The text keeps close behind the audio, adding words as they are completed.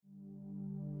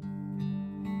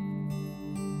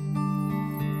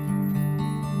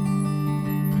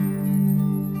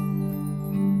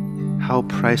How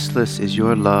priceless is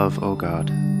your love, O God!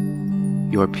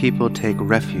 Your people take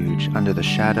refuge under the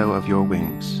shadow of your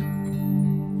wings.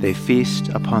 They feast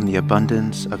upon the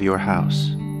abundance of your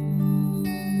house.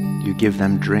 You give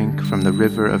them drink from the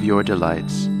river of your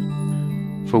delights.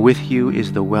 For with you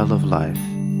is the well of life,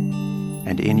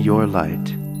 and in your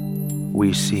light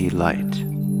we see light.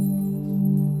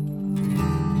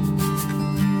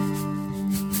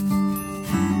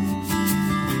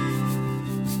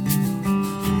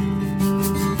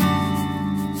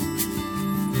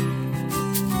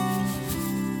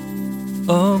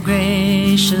 O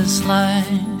gracious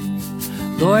light,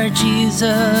 Lord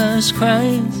Jesus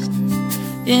Christ,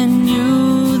 in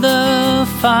you the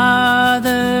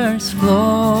Father's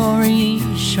glory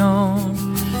shone.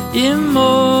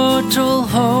 Immortal,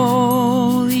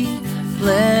 holy,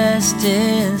 blessed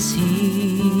is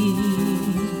he,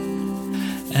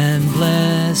 and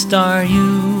blessed are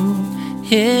you,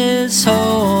 his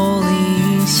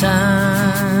holy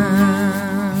Son.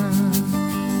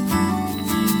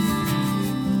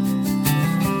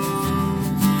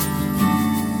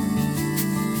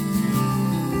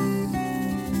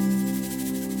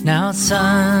 Now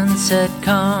sunset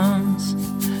comes,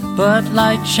 but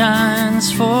light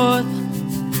shines forth.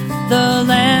 The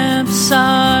lamps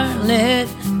are lit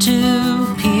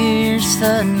to pierce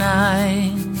the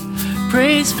night.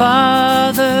 Praise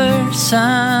Father,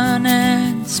 Son,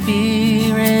 and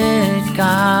Spirit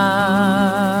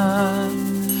God,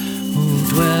 who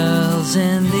dwells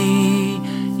in the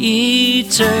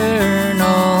eternal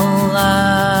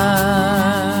light.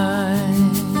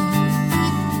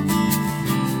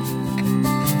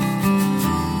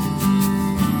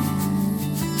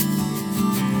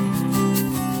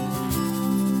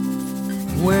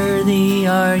 Worthy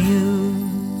are you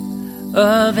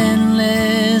of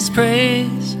endless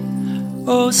praise,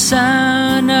 O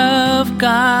Son of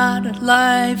God,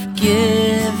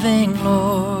 life-giving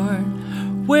Lord.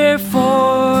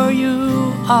 Wherefore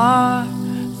you are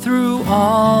through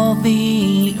all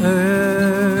the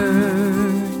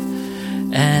earth,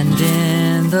 and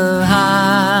in the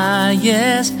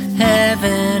highest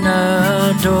heaven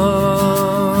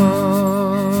adored.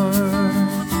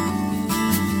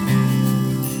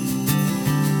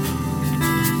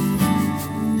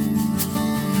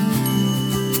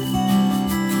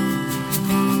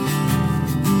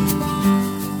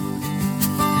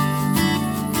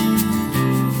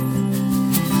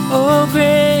 O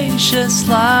gracious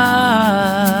light.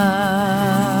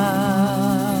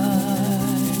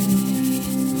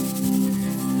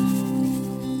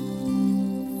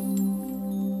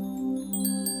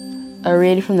 A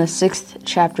reading from the 6th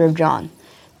chapter of John.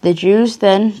 The Jews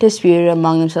then disputed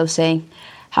among themselves, saying,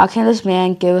 How can this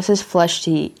man give us his flesh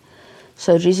to eat?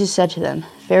 So Jesus said to them,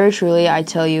 Very truly I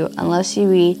tell you, unless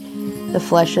you eat the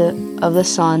flesh of the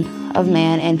Son of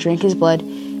Man and drink his blood,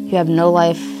 you have no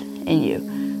life in you.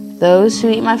 Those who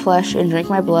eat my flesh and drink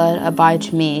my blood abide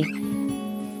to me,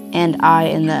 and I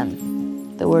in them.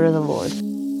 The word of the Lord.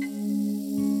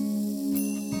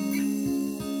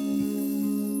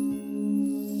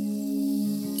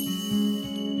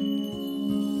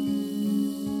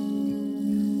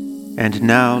 And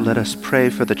now let us pray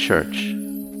for the church,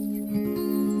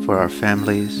 for our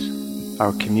families,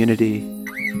 our community,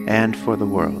 and for the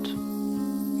world.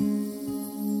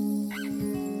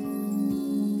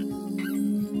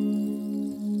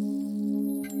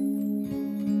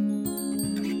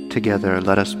 Together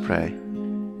let us pray.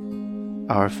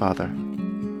 Our Father,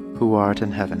 who art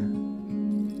in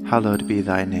heaven, hallowed be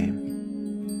thy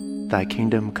name. Thy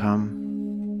kingdom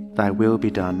come, thy will be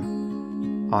done,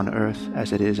 on earth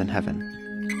as it is in heaven.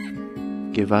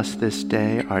 Give us this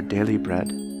day our daily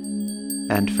bread,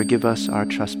 and forgive us our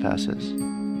trespasses,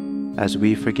 as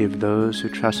we forgive those who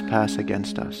trespass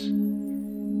against us.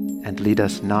 And lead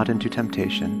us not into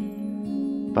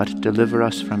temptation, but deliver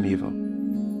us from evil.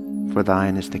 For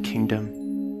thine is the kingdom,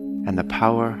 and the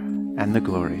power, and the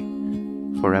glory,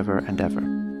 forever and ever.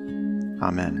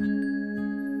 Amen.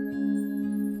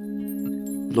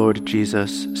 Lord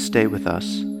Jesus, stay with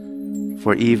us,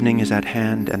 for evening is at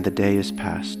hand and the day is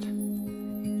past.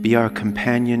 Be our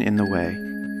companion in the way.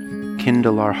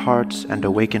 Kindle our hearts and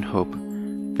awaken hope,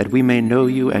 that we may know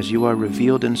you as you are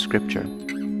revealed in Scripture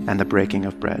and the breaking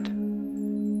of bread.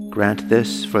 Grant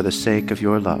this for the sake of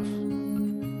your love.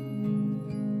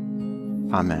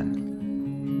 Amen.